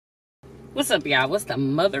What's up, y'all? What's the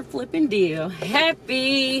mother flipping deal?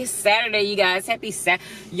 Happy Saturday, you guys. Happy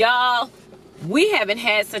y'all. We haven't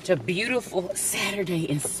had such a beautiful Saturday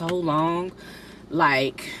in so long.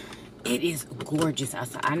 Like, it is gorgeous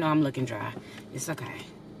outside. I know I'm looking dry. It's okay.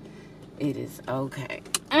 It is okay.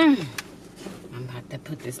 I'm about to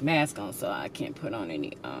put this mask on so I can't put on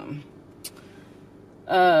any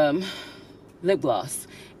lip gloss.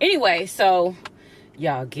 Anyway, so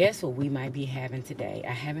y'all, guess what we might be having today?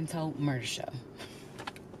 I haven't told Murder Show.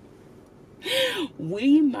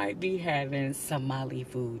 We might be having Somali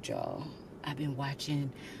food, y'all. I've been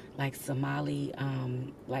watching like Somali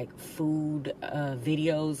like food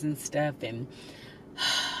videos and stuff, and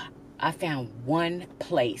I found one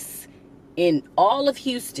place in all of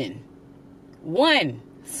Houston, one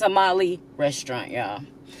Somali restaurant, y'all.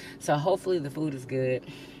 So hopefully the food is good.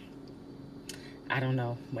 I don't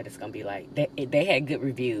know what it's gonna be like. They had good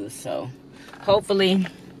reviews, so hopefully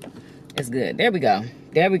it's good. There we go.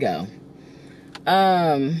 There we go.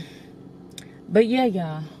 But yeah,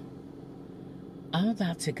 y'all, I'm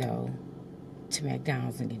about to go to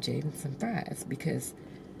McDonald's and get Jaden some fries, because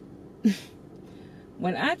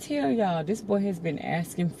when I tell y'all this boy has been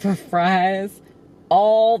asking for fries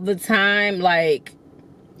all the time, like,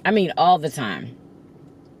 I mean all the time.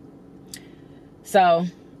 So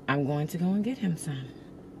I'm going to go and get him some.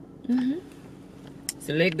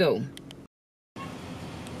 So let's go. Oh,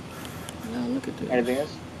 look at this. Anything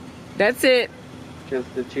else? That's it.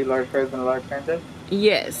 Just the 2 large fries and a large Fanta?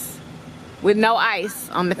 Yes. With no ice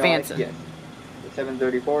on the Fanta. Yes. The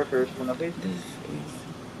 734 first one, please.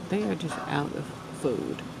 They are just out of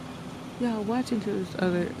food. Y'all, watch until this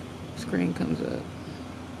other screen comes up.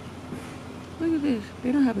 Look at this.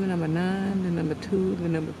 They don't have the number 9, the number 2, the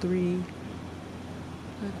number 3.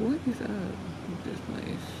 Like, what is up with this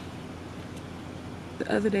place?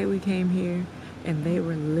 The other day we came here and they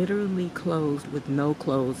were literally closed with no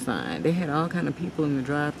close sign. They had all kind of people in the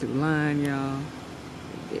drive-thru line, y'all.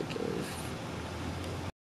 Ridiculous.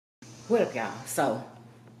 What up, y'all? So,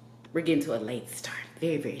 we're getting to a late start.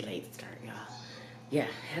 Very, very late start, y'all. Yeah,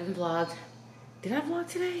 haven't vlogged. Did I vlog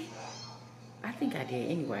today? I think I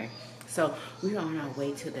did anyway. So, we're on our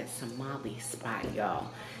way to that Somali spot,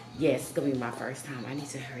 y'all. Yes, it's gonna be my first time. I need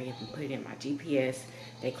to hurry up and put it in my GPS.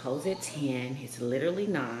 They close at 10. It's literally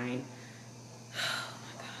 9. Oh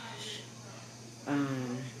my gosh. Oh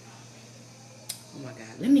my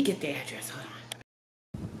God. Let me get the address. Hold on.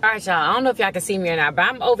 All right, y'all. I don't know if y'all can see me or not, but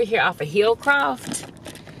I'm over here off of Hillcroft.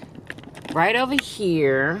 Right over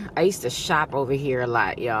here. I used to shop over here a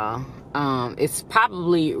lot, y'all. It's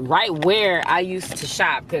probably right where I used to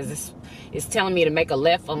shop, because it's telling me to make a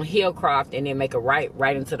left on Hillcroft and then make a right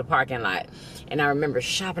into the parking lot. And I remember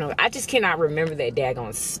shopping over. I just cannot remember that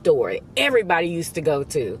daggone store everybody used to go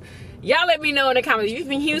to. Y'all let me know in the comments. If you're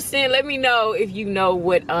from Houston, let me know if you know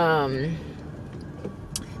what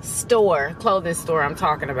clothing store I'm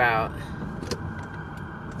talking about.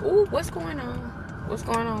 Ooh, what's going on? What's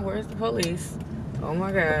going on? Where's the police? Oh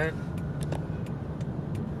my God.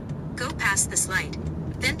 Go past this light,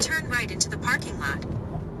 then turn right into the parking lot.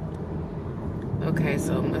 Okay,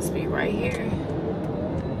 so it must be right here.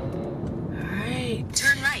 Alright.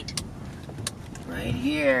 Turn right. Right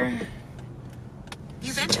here.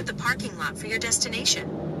 You've entered the parking lot for your destination.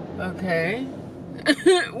 Okay.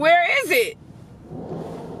 Where is it?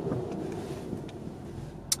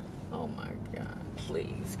 Oh my God.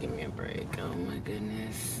 Please give me a break. Oh my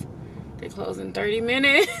goodness. They close in 30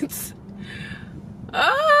 minutes.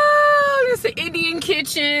 Oh, that's the Indian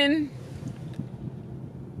kitchen.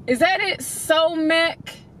 Is that it?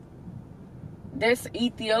 Somek? That's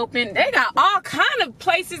Ethiopian. They got all kind of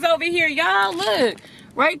places over here, y'all. Look,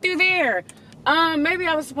 right through there. Maybe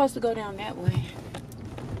I was supposed to go down that way.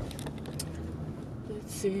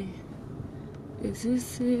 Let's see. Is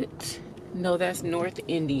this it? No, that's North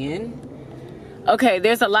Indian. Okay,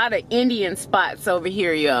 there's a lot of Indian spots over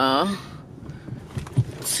here, y'all.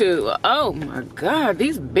 Too. Oh my God,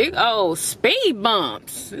 these big old speed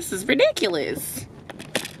bumps. This is ridiculous.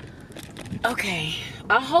 Okay,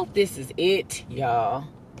 I hope this is it, y'all.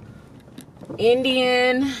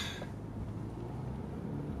 Indian.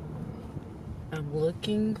 I'm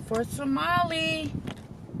looking for Somali.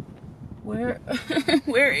 Where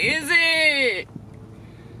is it?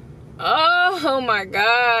 Oh my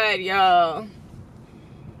God, y'all.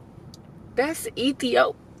 That's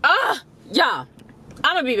Ethiopia. Y'all,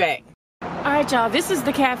 I'm gonna be back. All right, y'all, this is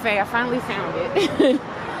the cafe. I finally found it.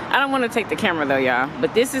 I don't want to take the camera though, y'all,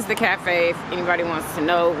 but this is the cafe. If anybody wants to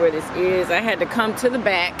know where this is, I had to come to the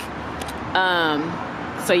back.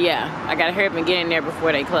 So yeah, I gotta hurry up and get in there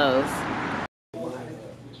before they close.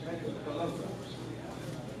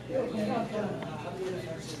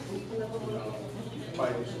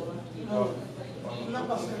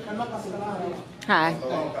 Hi.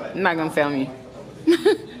 I'm not gonna film you.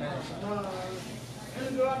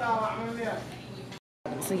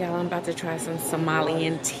 So y'all, I'm about to try some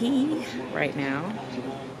Somalian tea right now.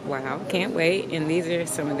 Wow, can't wait. And these are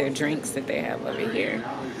some of their drinks that they have over here.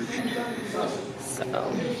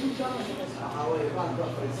 So,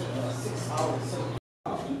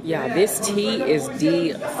 yeah, this tea is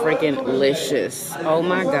freaking delicious. Oh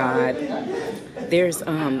my God. There's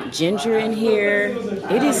ginger in here.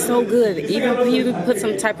 It is so good. Even if you put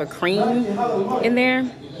some type of cream in there.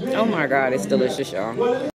 Oh my God, it's delicious,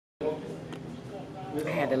 y'all. I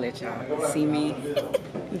had to let y'all see me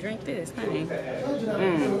drink this, honey.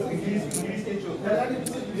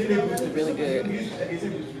 It's really good.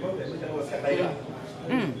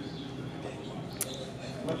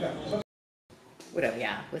 What up,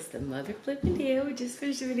 y'all? What's the mother flipping deal? We just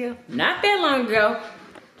finished the video not that long ago.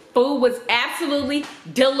 Food was absolutely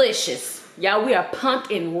delicious. Y'all, we are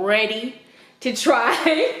pumped and ready to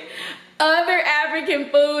try other African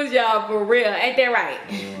foods, y'all, for real. Ain't that right?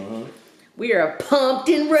 We are pumped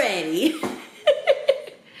and ready.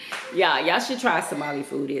 Y'all should try Somali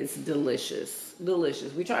food. It's delicious.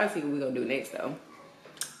 Delicious. We try to see what we're gonna do next though.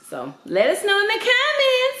 So let us know in the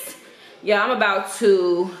comments. Yeah, I'm about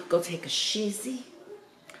to go take a shizzy.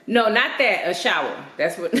 No, not that, a shower.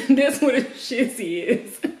 That's what a shizzy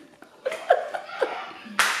is.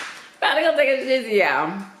 About to go take a shizzy,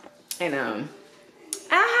 y'all. And I'll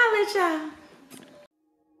holler at y'all.